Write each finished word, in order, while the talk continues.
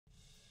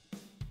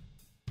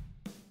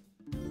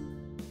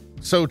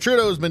So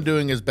Trudeau's been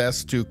doing his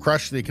best to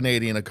crush the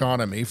Canadian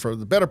economy for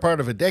the better part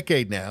of a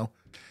decade now.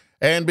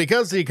 And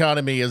because the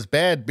economy is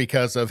bad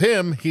because of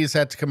him, he's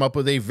had to come up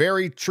with a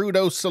very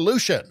Trudeau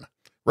solution.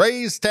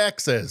 Raise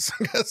taxes.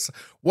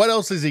 What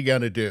else is he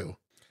going to do?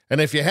 And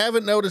if you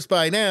haven't noticed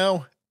by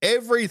now,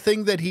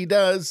 everything that he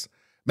does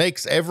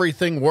makes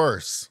everything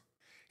worse.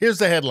 Here's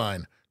the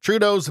headline.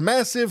 Trudeau's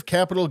massive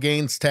capital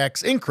gains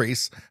tax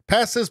increase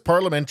passes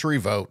parliamentary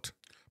vote.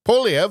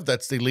 Poilievre,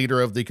 that's the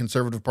leader of the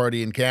Conservative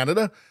Party in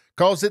Canada,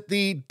 calls it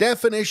the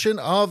definition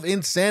of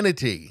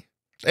insanity.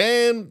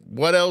 And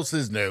what else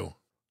is new?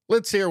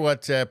 Let's hear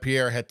what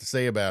Pierre had to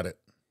say about it.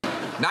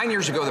 9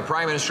 years ago, the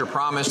Prime Minister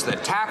promised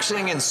that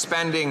taxing and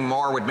spending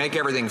more would make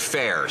everything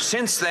fair.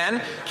 Since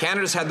then,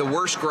 Canada's had the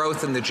worst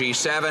growth in the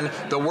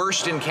G7, the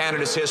worst in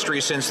Canada's history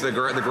since the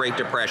Great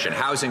Depression.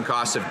 Housing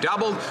costs have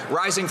doubled,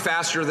 rising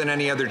faster than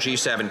any other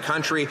G7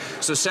 country.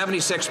 So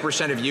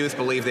 76% of youth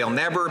believe they'll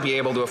never be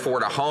able to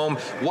afford a home.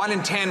 1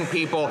 in 10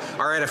 people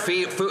are at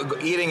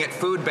eating at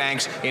food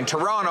banks in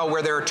Toronto,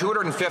 where there are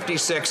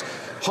 256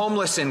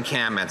 homeless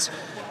encampments.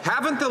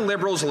 Haven't the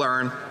Liberals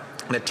learned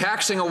that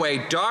taxing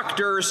away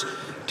doctors,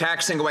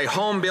 taxing away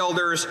home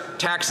builders,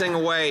 taxing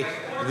away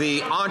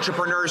the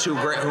entrepreneurs who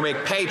make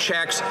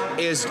paychecks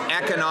is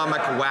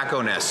economic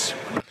wackoness?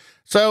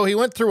 So he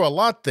went through a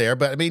lot there,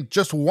 but I mean,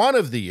 just one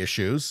of the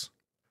issues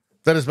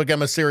that has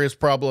become a serious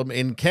problem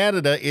in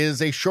Canada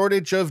is a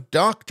shortage of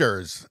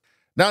doctors.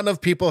 Not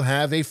enough people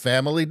have a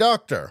family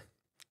doctor.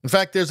 In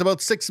fact, there's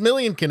about 6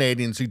 million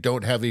Canadians who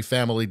don't have a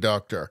family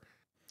doctor.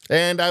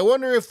 And I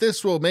wonder if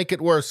this will make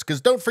it worse,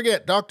 because don't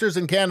forget, doctors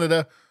in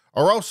Canada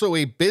are also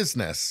a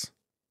business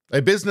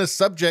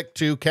subject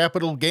to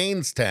capital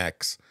gains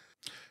tax.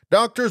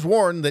 Doctors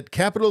warn that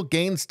capital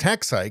gains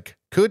tax hike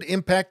could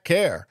impact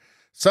care.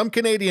 Some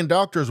Canadian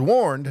doctors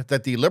warned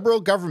that the Liberal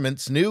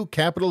government's new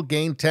capital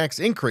gain tax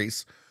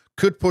increase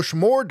could push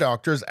more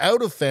doctors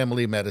out of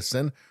family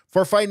medicine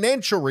for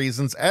financial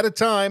reasons at a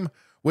time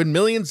when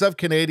millions of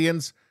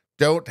Canadians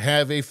don't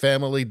have a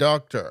family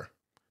doctor.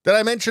 Did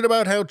I mention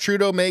about how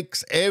Trudeau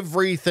makes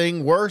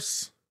everything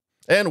worse?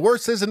 And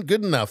worse isn't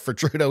good enough for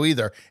Trudeau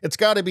either. It's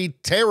got to be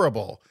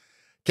terrible.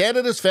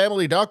 Canada's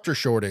family doctor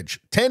shortage,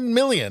 10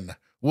 million,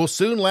 will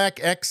soon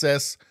lack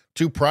access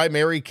to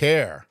primary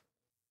care.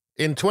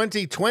 In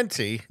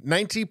 2020,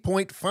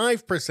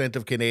 90.5%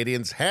 of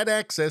Canadians had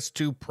access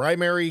to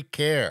primary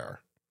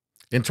care.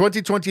 In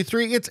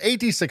 2023, it's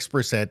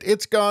 86%.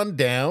 It's gone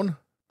down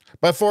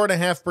by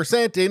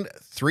 4.5% in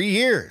 3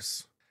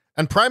 years.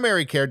 And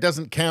primary care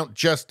doesn't count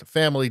just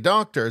family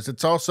doctors.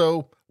 It's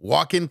also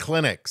walk-in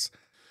clinics,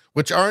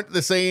 which aren't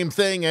the same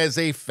thing as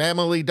a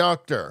family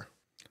doctor.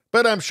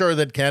 But I'm sure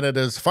that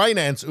Canada's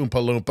finance Oompa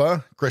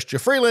Loompa, Chrystia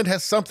Freeland,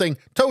 has something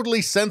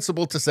totally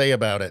sensible to say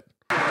about it.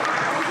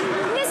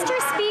 Mr.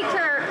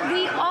 Speaker,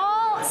 we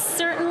all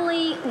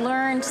certainly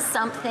learned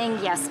something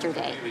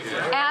yesterday.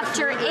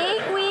 After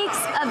 8 weeks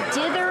of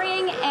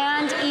dithering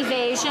and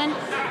evasion,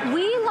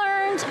 we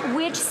learned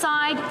which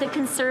side the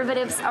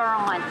Conservatives are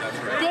on.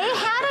 They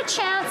had a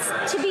chance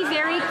to be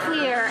very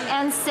clear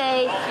and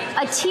say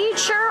a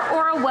teacher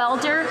or a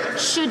welder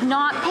should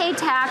not pay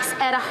tax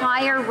at a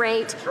higher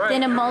rate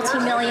than a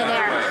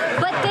multimillionaire.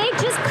 But they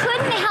just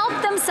couldn't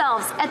help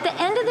themselves. At the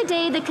end of the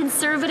day, the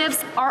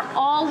Conservatives are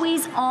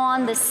always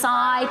on the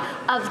side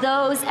of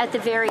those at the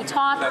very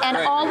top and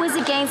always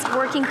against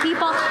working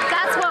people.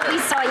 That's what we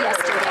saw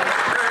yesterday.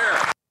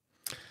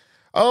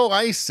 Oh,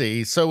 I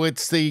see. So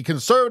it's the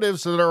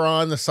Conservatives that are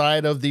on the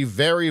side of the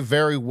very,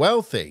 very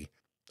wealthy.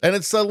 And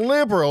it's the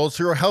Liberals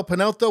who are helping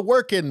out the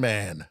working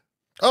man.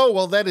 Oh,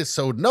 well, that is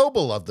so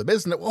noble of them,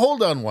 isn't it? Well,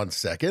 hold on one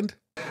second.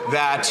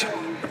 That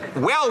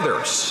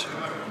welders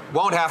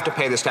won't have to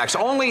pay this tax.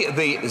 Only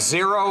the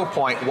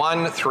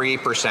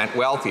 0.13%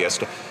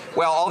 wealthiest.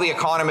 Well, all the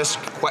economists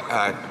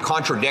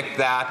contradict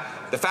that.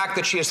 The fact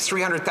that she has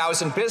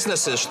 300,000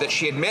 businesses that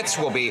she admits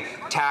will be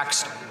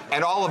taxed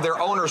and all of their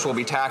owners will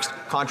be taxed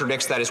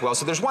contradicts that as well.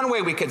 So there's one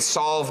way we could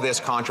solve this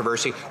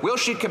controversy. Will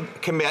she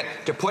commit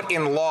to put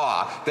in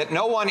law that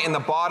no one in the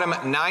bottom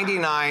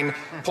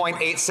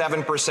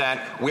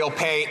 99.87% will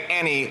pay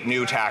any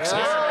new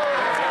taxes?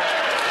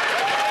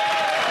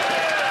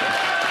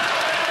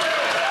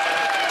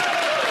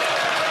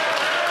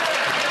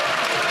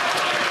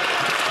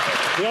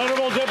 The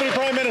Honourable Deputy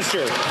Prime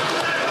Minister.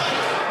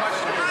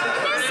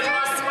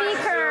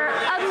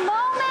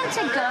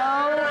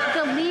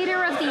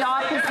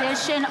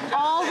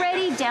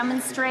 Already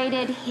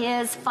demonstrated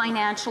his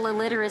financial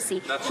illiteracy.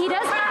 He does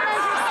not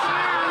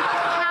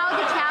understand how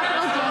the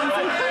capital gains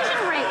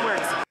inclusion rate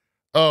works.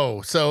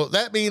 Oh, so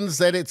that means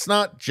that it's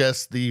not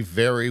just the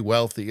very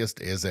wealthiest,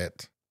 is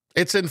it?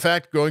 It's in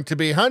fact going to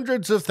be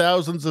hundreds of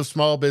thousands of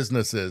small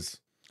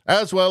businesses,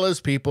 as well as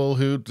people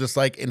who just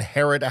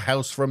inherit a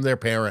house from their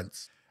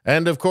parents.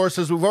 And of course,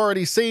 as we've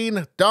already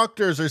seen,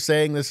 doctors are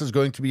saying this is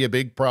going to be a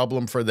big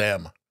problem for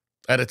them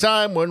at a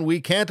time when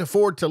we can't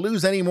afford to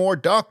lose any more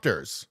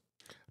doctors.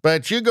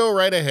 But you go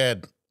right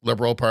ahead,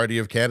 Liberal Party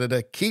of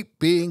Canada. Keep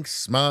being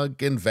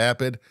smug and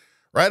vapid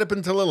right up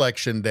until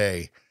Election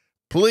Day.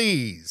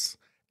 Please.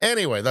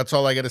 Anyway, that's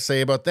all I got to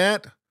say about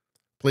that.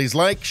 Please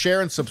like,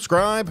 share, and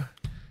subscribe.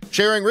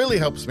 Sharing really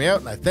helps me out,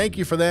 and I thank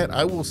you for that.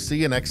 I will see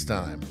you next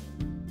time.